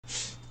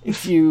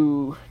It's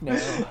you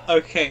now.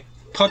 Okay,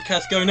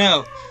 podcast go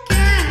now.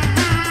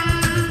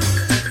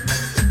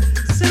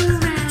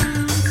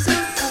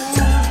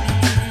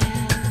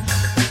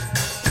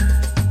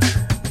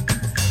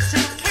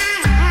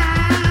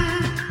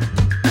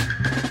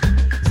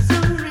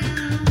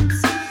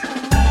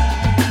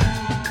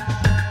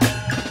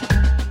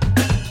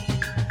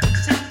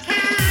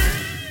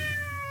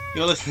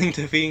 You're listening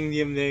to Being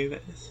Jim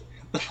Davis,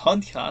 the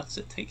podcast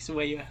that takes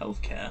away your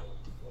healthcare.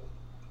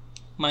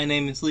 My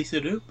name is Lisa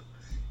Doop,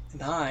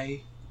 and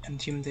I am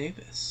Jim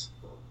Davis.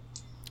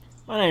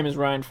 My name is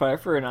Ryan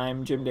Pfeiffer, and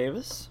I'm Jim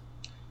Davis.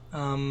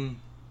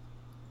 Ryan,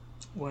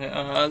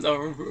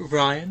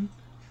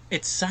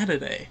 it's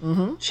Saturday,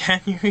 Mm-hmm.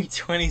 January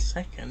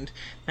 22nd,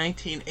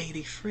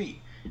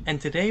 1983,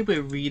 and today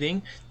we're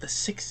reading the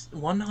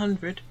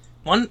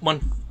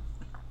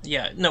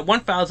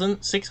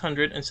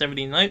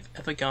 1679th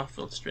ever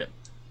Garfield strip.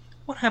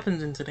 What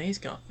happens in today's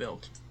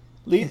Garfield?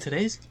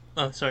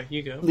 Oh, sorry,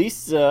 you go.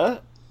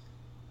 Lisa,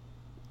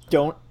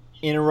 don't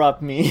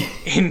interrupt me.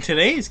 In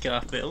today's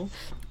Garfield...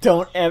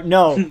 Don't.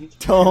 In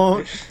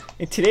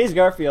today's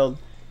Garfield,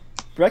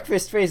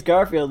 breakfast-faced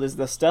Garfield is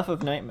the stuff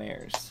of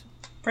nightmares.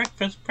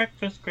 Breakfast,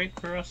 great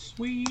for us.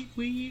 We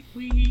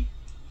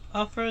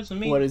offers and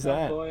meat. What is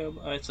that? Oh,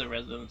 it's a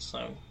Residence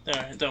song.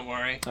 Don't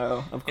worry.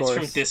 Oh, of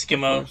course. It's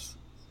from Discimo.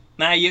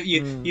 Now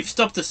you've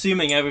stopped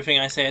assuming everything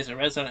I say is a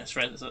Residence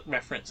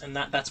reference, and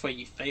that's where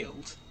you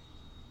failed.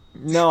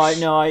 No,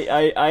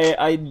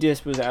 I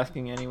just was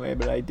asking anyway,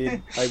 but I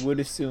would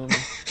assume.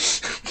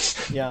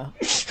 Yeah.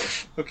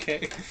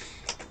 Okay.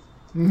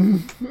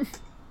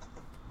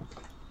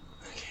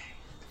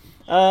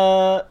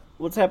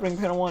 What's happening in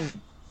panel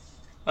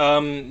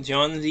 1?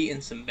 John's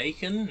eating some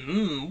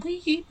bacon.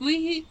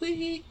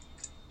 Wee.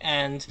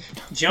 And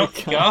God.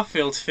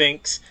 Garfield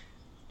thinks,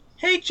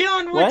 "Hey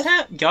John, what's What?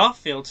 happening?"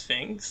 Garfield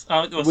thinks.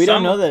 We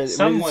don't know that.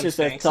 Someone It's just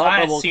a thinks.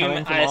 thought bubble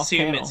coming from I off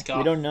assume panel. it's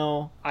Garfield. We don't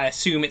know. I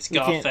assume it's We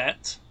can't-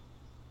 Garfett.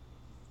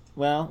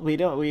 Well, we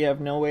don't. We have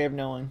no way of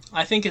knowing.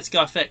 I think it's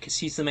Garfett because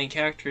he's the main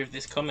character of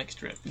this comic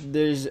strip.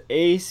 There's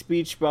a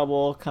speech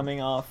bubble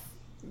coming off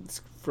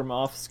from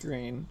off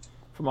screen,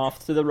 from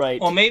off to the right,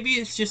 Or maybe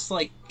it's just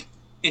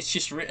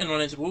written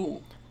on his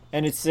wall.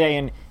 and it's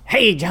saying,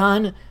 "Hey,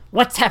 John,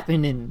 what's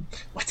happening?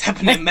 What's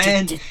happening,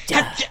 man?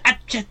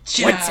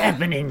 What's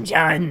happening,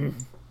 John?"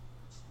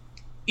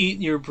 Eat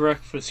your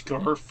breakfast,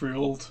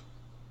 Garfield.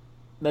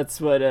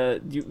 That's what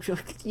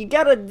you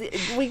gotta.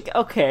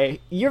 Okay,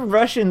 you're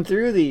rushing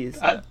through these.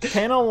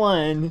 Panel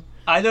 1.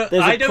 There's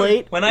a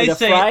plate with a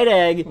fried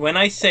egg when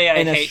I say I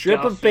and a hate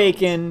strip Garfield, of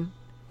bacon.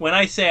 When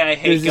I say I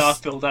hate There's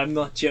Garfield, I'm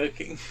not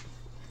joking.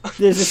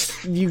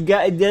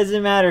 It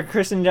doesn't matter.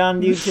 Chris and John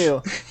do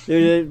too.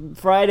 There's a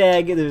fried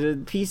egg. There's a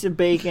piece of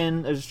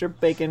bacon. There's a strip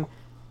of bacon.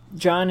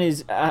 John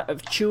is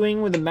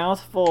chewing with a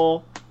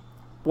mouthful,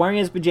 wearing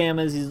his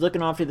pajamas. He's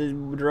looking off to the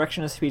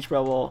direction of the speech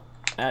bubble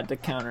at the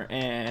counter,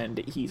 and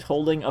he's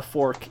holding a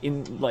fork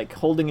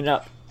holding it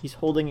up. He's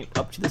holding it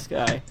up to the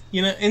sky.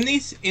 You know, in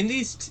these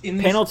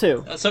Panel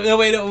 2. So no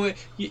wait.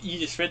 You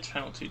just read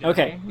panel 2. Didn't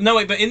Okay. You? No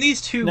wait, but in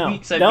these 2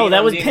 weeks, that been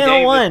was on panel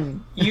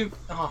David,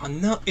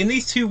 1. In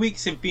these 2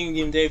 weeks of being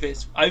Jim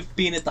Davis, I've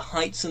been at the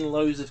heights and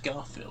lows of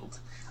Garfield.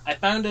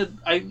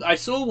 I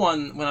saw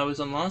one when I was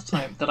on last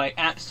time that I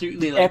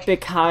absolutely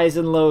Epic highs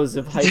and lows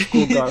of high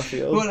school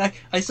Garfield. Well,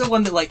 I saw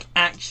one that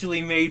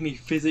actually made me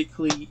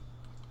physically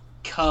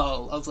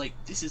curl. I was like,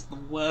 this is the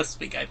worst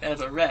thing I've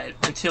ever read,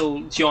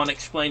 until John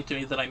explained to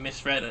me that I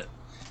misread it.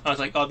 I was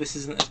like, oh, this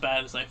isn't as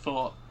bad as I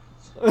thought.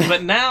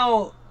 But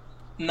now,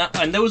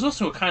 and there was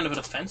also a kind of an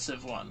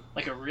offensive one,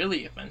 like a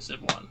really offensive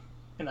one,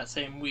 in that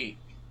same week.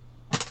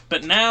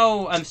 But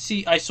now I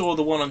saw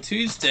the one on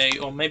Tuesday,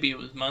 or maybe it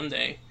was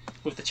Monday,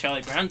 with the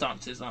Charlie Brown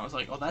dances, and I was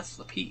like, oh, that's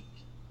the peak.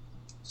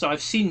 So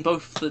I've seen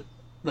both the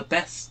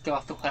best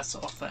Garfield has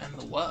to offer and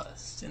the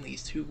worst in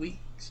these 2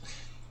 weeks.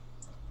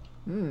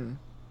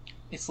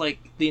 It's like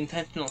the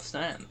intentional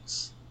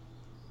stance.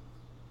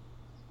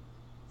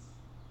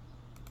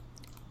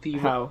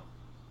 How?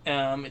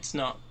 It's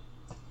not.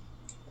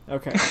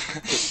 Okay.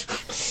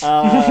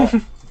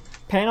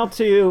 Panel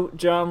 2,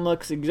 John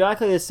looks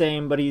exactly the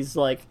same, but he's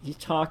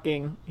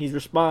talking, he's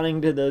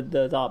responding to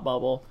the thought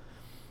bubble.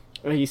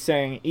 He's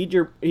saying, he's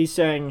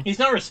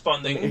not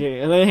responding.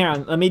 Okay, hang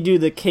on, let me do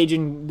the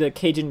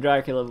Cajun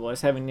Dracula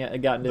voice. Haven't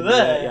gotten to do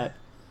that yet.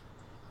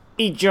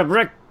 Eat your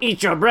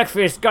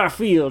breakfast,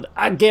 Garfield.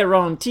 I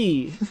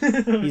guarantee.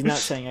 He's not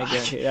saying I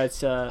guarantee.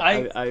 That's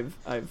I've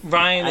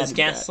Ryan is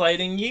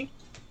gaslighting you.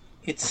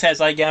 It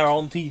says I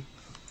guarantee.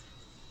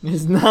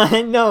 It's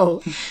not.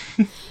 No.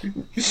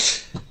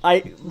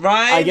 I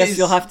guess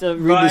you'll have to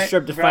read the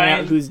strip to find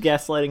out who's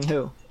gaslighting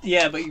who.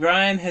 Yeah, but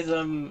Ryan has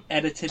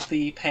edited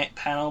the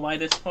panel by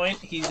this point.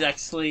 He's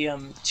actually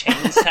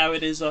changed how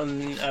it is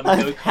on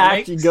I've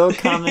hacked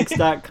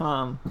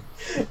GoComics.com.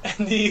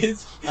 And he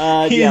is.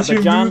 But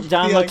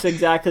John looks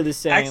exactly the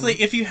same.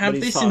 Actually, if you have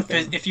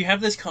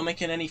this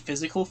comic in any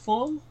physical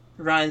form,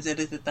 Ryan's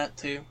edited that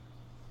too.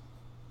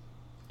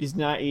 He's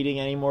not eating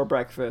any more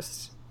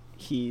breakfast.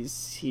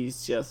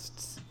 he's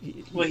just.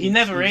 He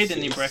never ate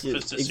any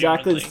breakfast.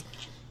 Exactly.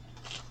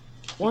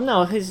 Well,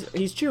 no,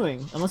 he's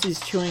chewing. Unless he's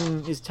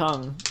chewing his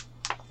tongue,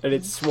 and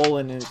it's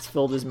swollen and it's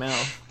filled his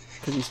mouth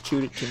because he's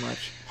chewed it too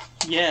much.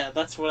 Yeah,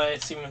 that's what I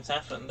assume has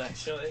happened,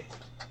 actually.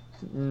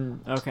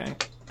 Okay.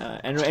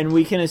 And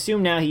we can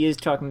assume now he is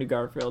talking to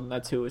Garfield, and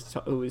that's who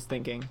was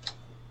thinking.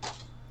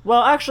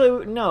 Well,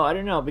 actually, no, I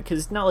don't know, because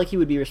it's not like he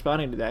would be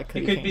responding to that.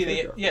 It could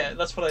be yeah,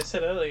 that's what I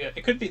said earlier.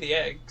 It could be the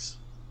eggs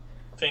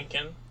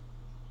thinking.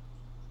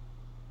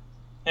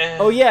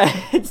 Oh yeah,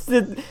 it's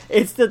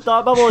the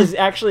thought bubble is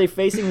actually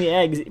facing the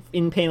eggs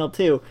in panel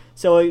 2,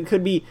 so it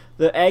could be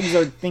the eggs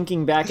are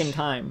thinking back in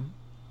time.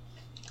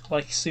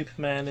 Like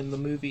Superman in the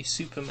movie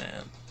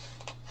Superman.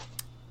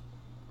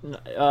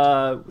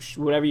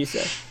 Whatever you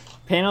say.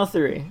 Panel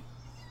 3.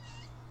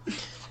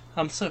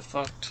 I'm so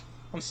fucked.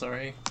 I'm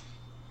sorry.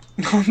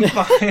 I'm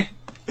fine.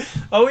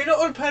 Are we not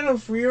on panel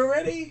 3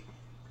 already?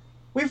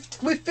 We've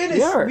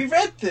finished. We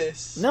read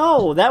this.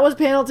 No, that was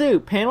panel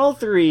 2. Panel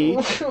 3.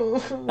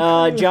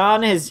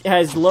 John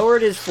has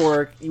lowered his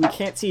fork. We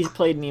can't see his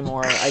plate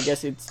anymore. I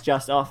guess it's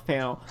just off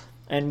panel,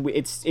 and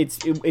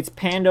it's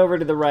panned over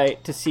to the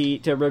right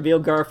to reveal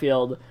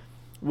Garfield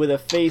with a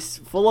face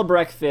full of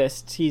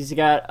breakfast. He's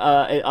got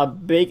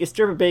a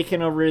strip of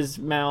bacon over his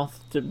mouth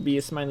to be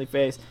a smiley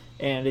face,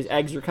 and his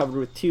eggs are covered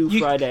with two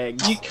fried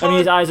eggs.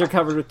 His eyes are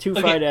covered with two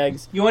fried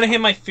eggs. You want to hear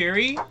my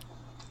theory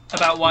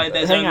about why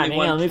there's only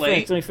one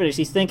plate? Let me finish.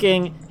 He's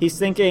thinking,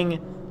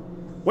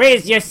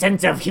 where's your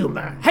sense of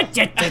humor? And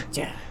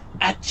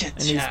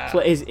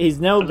he's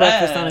no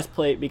breakfast on his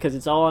plate because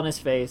it's all on his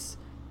face.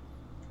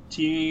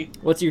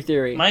 What's your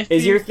theory?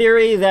 Is your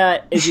theory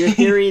that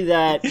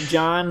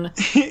John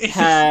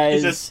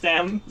has a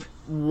stamp?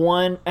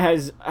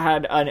 has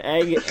had an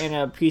egg and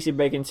a piece of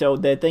bacon, so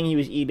the thing he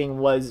was eating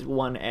was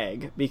one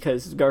egg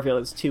because Garfield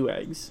has 2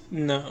 eggs?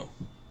 No.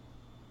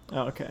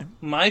 Oh, okay.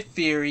 My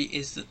theory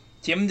is that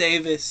Jim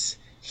Davis,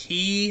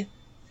 he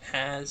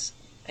has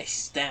a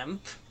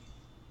stamp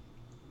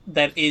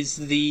that is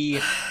the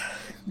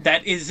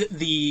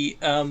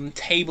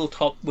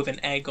tabletop with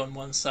an egg on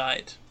one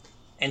side.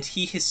 And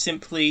he has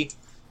simply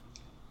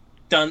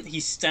he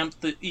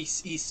stamped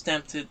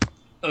it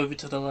over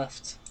to the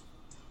left.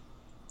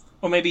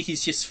 Or maybe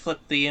he's just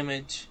flipped the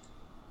image.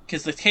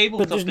 Because the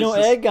tabletop But there's no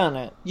egg on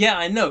it. Yeah,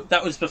 I know.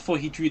 That was before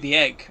he drew the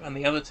egg on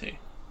the other 2.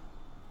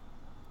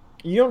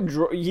 You don't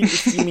draw... You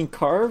mean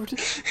carved?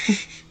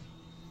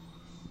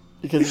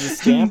 Because of the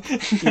stamp?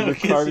 You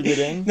carved it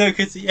in? No,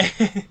 because the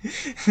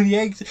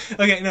eggs...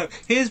 Okay, no.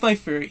 Here's my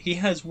theory. He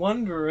has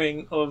one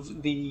drawing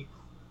of the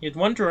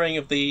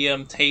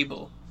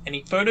table, and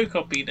he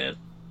photocopied it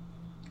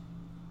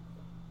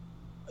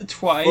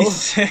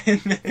twice,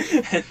 and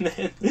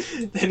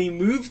then he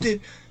moved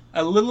it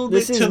a little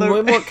bit to the... This is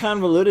way more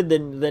convoluted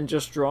than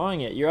just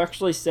drawing it. You're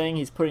actually saying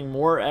he's putting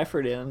more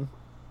effort in.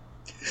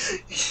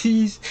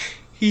 He's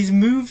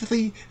moved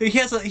the... He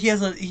has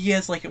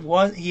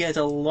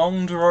a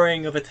long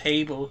drawing of a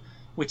table,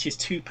 which is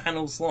 2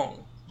 panels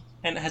long,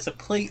 and it has a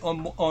plate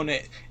on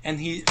it, and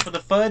for the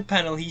 3rd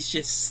panel, he's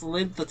just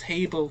slid the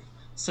table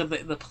so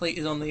that the plate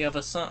is on the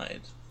other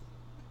side.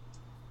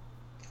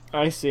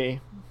 I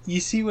see. You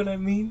see what I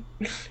mean?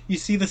 You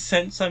see the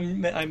sense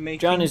I'm making?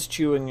 John is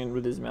chewing in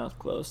with his mouth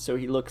closed, so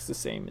he looks the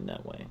same in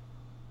that way.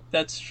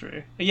 That's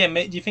true. Yeah,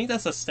 do you think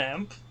that's a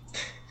stamp?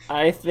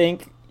 I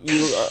think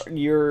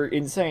you're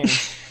insane.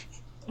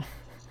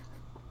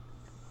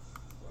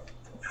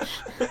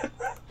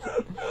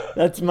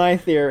 That's my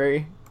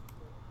theory.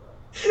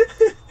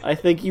 I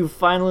think you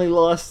finally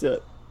lost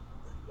it.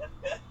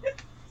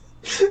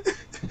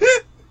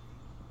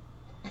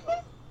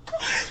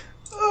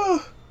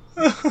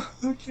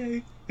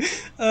 Okay.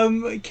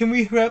 Can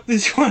we wrap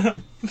this one up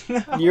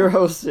now? You're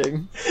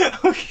hosting.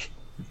 Okay.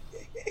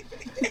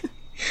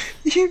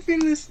 You've been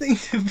listening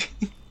to me.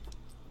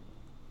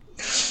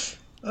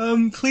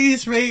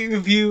 Please rate,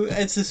 review,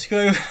 and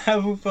subscribe to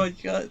Apple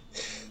Podcatcher.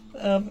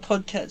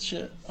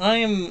 I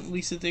am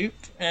Lisa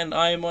Dupe, and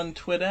I am on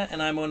Twitter,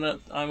 and I'm on a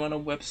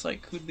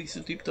website called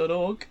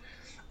lisadupe.org.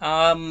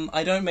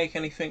 I don't make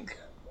anything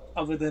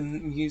other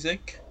than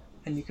music,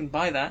 and you can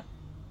buy that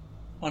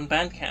on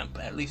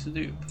Bandcamp at Lisa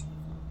Dupe.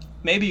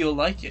 Maybe you'll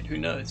like it, who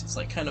knows? It's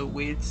like kind of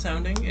weird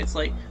sounding. It's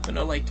like, but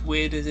not like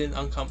weird as in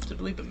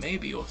uncomfortably, but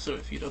maybe also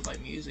if you don't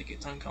like music,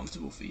 it's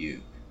uncomfortable for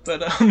you.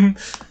 But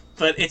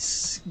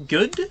it's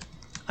good,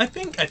 I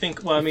think.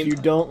 Well, I mean, if you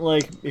don't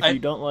like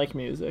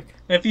music.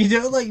 If you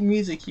don't like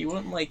music, you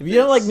won't like. If you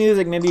don't like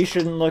music, maybe you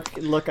shouldn't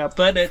look up.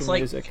 But it's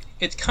like music.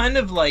 It's kind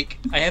of like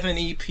I have an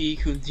EP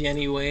called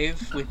Jenny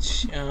Wave,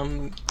 which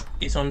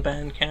is on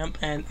Bandcamp,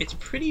 and it's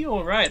pretty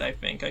alright. I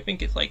think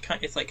it's like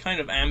kind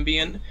of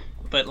ambient,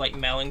 but like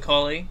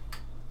melancholy,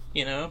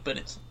 you know. But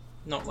it's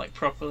not like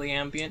properly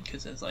ambient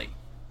because there's like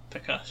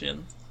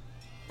percussion.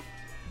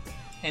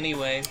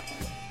 Anyway.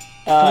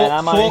 And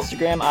I'm on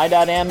Instagram,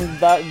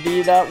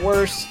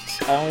 i.m.v.worst.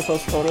 I only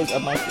post photos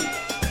of my feet.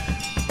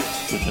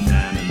 With the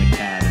man and the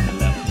cat in the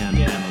left hand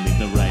panel, leave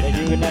the right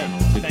hand panel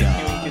to go.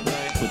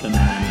 With the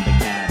man and the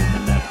cat in the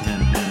left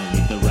hand panel,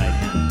 leave the right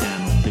hand panel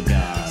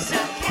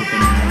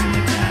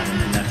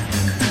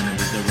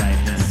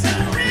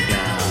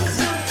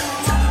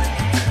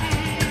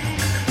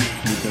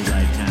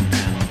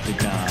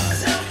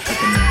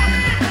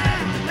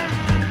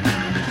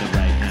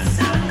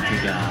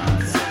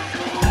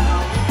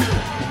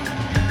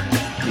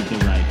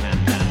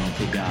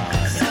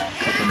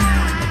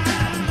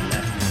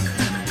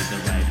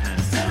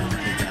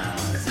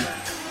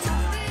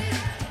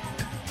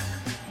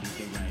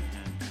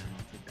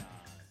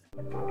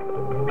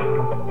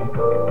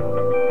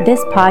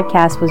This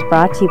podcast was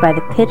brought to you by the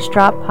Pitch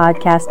Drop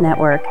Podcast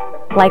Network.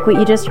 Like what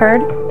you just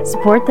heard?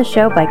 Support the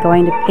show by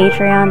going to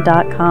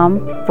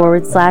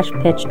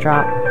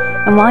patreon.com/pitchdrop.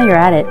 And while you're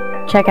at it,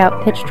 check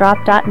out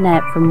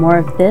pitchdrop.net for more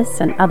of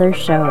this and other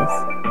shows.